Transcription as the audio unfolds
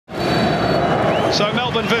So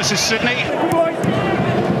Melbourne versus Sydney.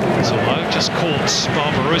 Zolo just caught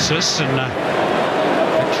Barbarouses, and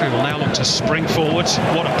Victory will now look to spring forward.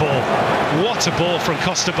 What a ball. What a ball from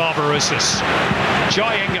Costa Barbarouses.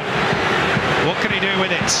 Jai Ingham. What can he do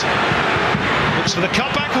with it? Looks for the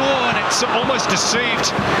cutback. Oh, and it's almost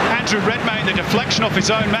deceived Andrew Redmayne, the deflection off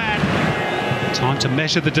his own man. Time to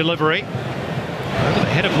measure the delivery. Over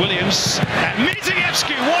the head of Williams. And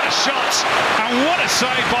Mizievski, what a shot! And what a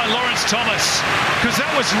save by Lawrence Thomas, because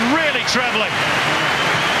that was really travelling.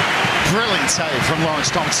 Brilliant save from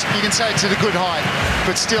Lawrence Thomas. You can say it's at a good height,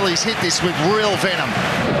 but still he's hit this with real venom.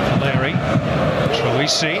 Valeri,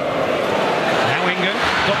 Troisi, now Ingham,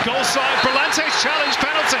 got goal side, Berlante's challenge,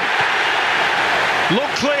 penalty.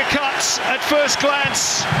 Look clear cuts at first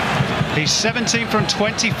glance. He's 17 from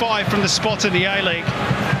 25 from the spot in the A-League,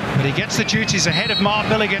 but he gets the duties ahead of Mark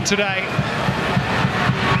Milligan today.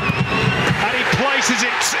 And he places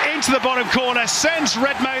it into the bottom corner, sends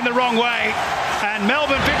Redmayne the wrong way, and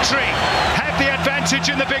Melbourne Victory have the advantage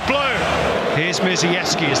in the big blue. Here's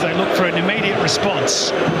Mizievski as they look for an immediate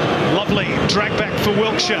response. Lovely drag back for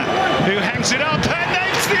Wilkshire, who hangs it up, and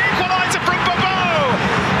names the equaliser from Bobo.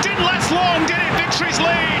 Didn't last long, did it? Victory's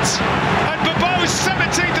lead, and Bobo's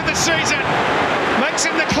 17th of the season makes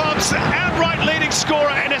him the club's outright leading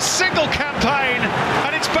scorer in a single campaign,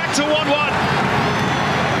 and it's back to 1-1.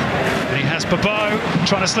 Bobo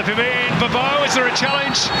trying to slip him in. Bobo, is there a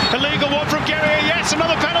challenge? Illegal one from Guerrier. Yes,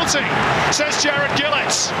 another penalty, says Jared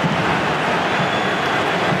Gillett.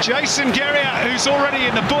 Jason Guerrier, who's already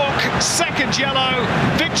in the book, second yellow,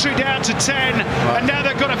 Victory down to 10, and now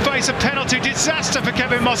they've got to face a penalty. Disaster for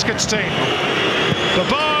Kevin Muscat's team.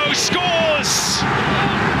 Bobo scores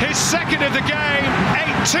his second of the game,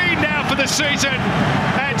 18 now for the season,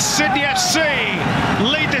 and Sydney FC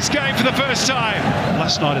lead this game for the first time.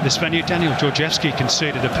 Last night at this venue, Daniel Georgievski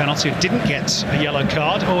conceded a penalty and didn't get a yellow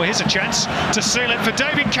card. Oh, here's a chance to seal it for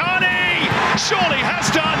David Carney. Surely has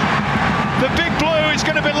done. The big blue is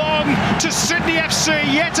going to belong to Sydney FC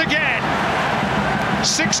yet again.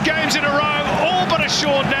 6 games in a row, all but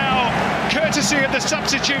assured now, courtesy of the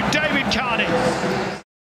substitute David Carney.